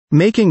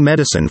Making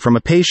medicine from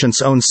a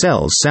patient's own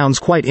cells sounds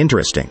quite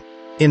interesting.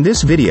 In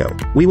this video,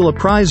 we will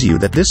apprise you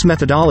that this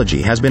methodology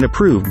has been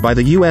approved by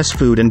the U.S.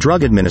 Food and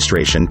Drug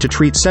Administration to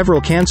treat several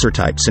cancer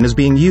types and is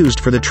being used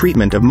for the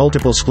treatment of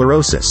multiple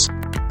sclerosis,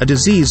 a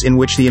disease in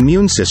which the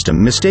immune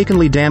system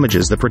mistakenly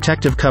damages the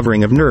protective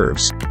covering of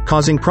nerves,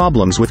 causing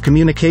problems with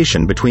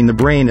communication between the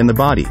brain and the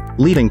body,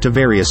 leading to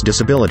various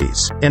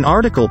disabilities. An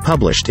article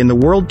published in the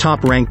world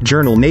top-ranked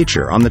journal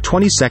Nature on the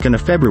 22nd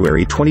of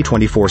February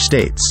 2024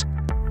 states,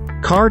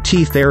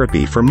 CAR-T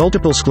therapy for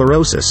multiple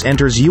sclerosis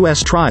enters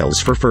U.S.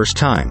 trials for first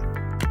time.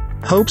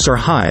 Hopes are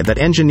high that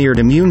engineered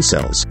immune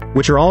cells,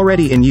 which are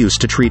already in use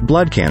to treat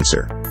blood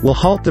cancer, will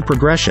halt the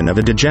progression of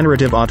a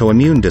degenerative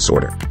autoimmune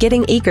disorder.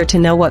 Getting eager to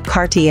know what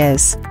CAR-T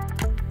is.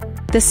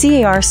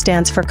 The CAR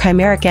stands for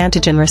Chimeric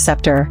Antigen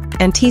Receptor,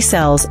 and T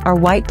cells are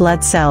white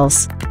blood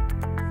cells.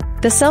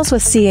 The cells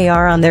with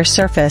CAR on their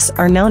surface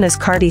are known as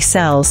CAR-T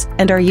cells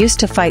and are used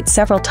to fight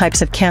several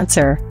types of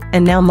cancer,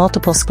 and now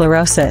multiple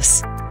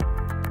sclerosis.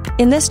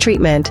 In this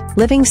treatment,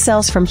 living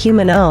cells from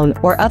human own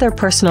or other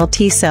personal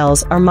T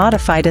cells are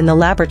modified in the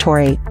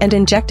laboratory and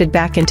injected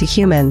back into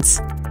humans.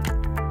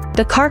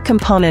 The CAR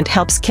component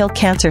helps kill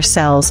cancer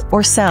cells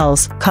or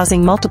cells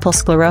causing multiple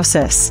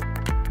sclerosis.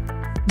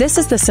 This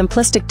is the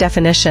simplistic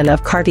definition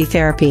of CAR-T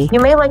therapy. You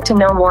may like to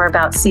know more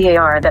about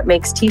CAR that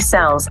makes T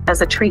cells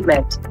as a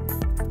treatment.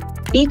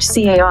 Each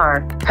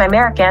CAR,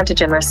 Chimeric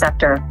Antigen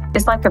Receptor,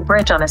 is like a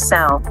bridge on a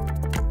cell.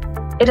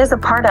 It has a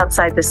part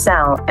outside the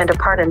cell and a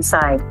part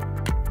inside.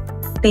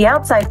 The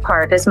outside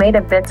part is made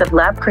of bits of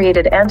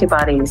lab-created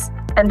antibodies,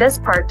 and this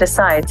part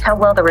decides how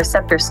well the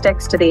receptor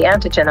sticks to the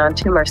antigen on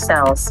tumor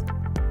cells.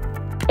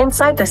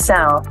 Inside the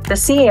cell, the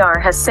CAR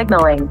has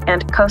signaling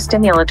and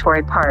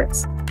co-stimulatory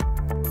parts.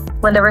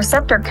 When the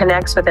receptor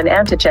connects with an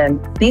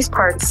antigen, these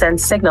parts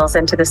send signals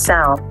into the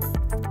cell.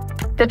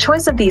 The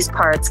choice of these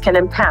parts can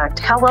impact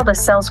how well the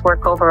cells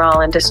work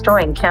overall in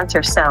destroying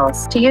cancer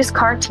cells. To use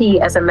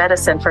CAR-T as a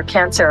medicine for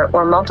cancer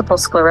or multiple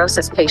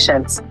sclerosis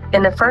patients,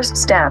 in the first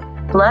step,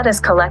 blood is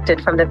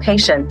collected from the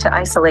patient to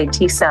isolate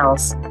T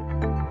cells.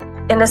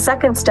 In the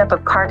second step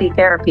of CAR-T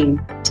therapy,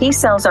 T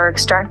cells are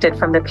extracted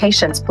from the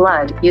patient's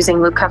blood using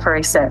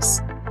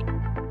leukapheresis.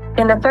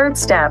 In the third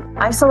step,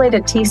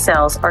 isolated T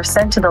cells are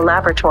sent to the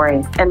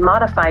laboratory and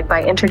modified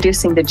by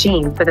introducing the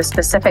gene for the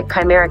specific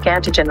chimeric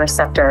antigen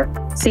receptor,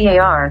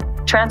 CAR,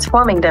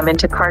 transforming them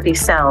into CAR-T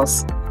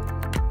cells.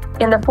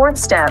 In the fourth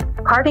step,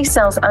 CAR-T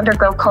cells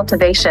undergo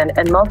cultivation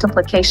and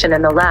multiplication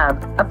in the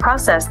lab, a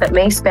process that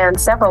may span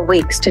several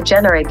weeks to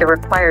generate the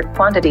required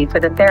quantity for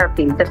the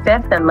therapy. The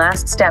fifth and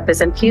last step is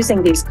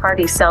infusing these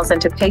CAR-T cells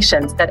into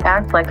patients that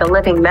act like a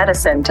living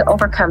medicine to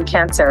overcome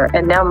cancer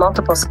and now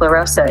multiple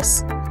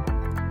sclerosis.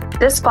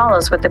 This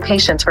follows with the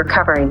patient's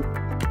recovery.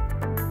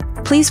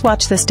 Please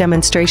watch this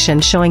demonstration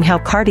showing how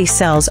CAR-T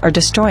cells are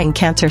destroying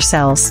cancer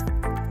cells.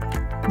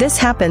 This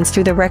happens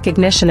through the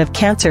recognition of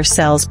cancer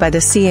cells by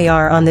the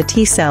CAR on the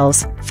T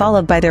cells,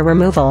 followed by their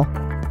removal.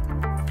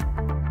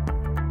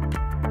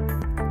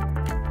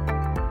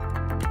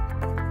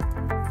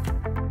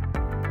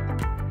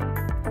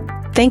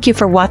 Thank you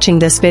for watching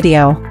this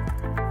video.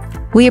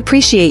 We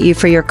appreciate you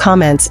for your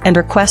comments and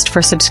request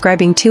for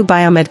subscribing to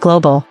Biomed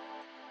Global.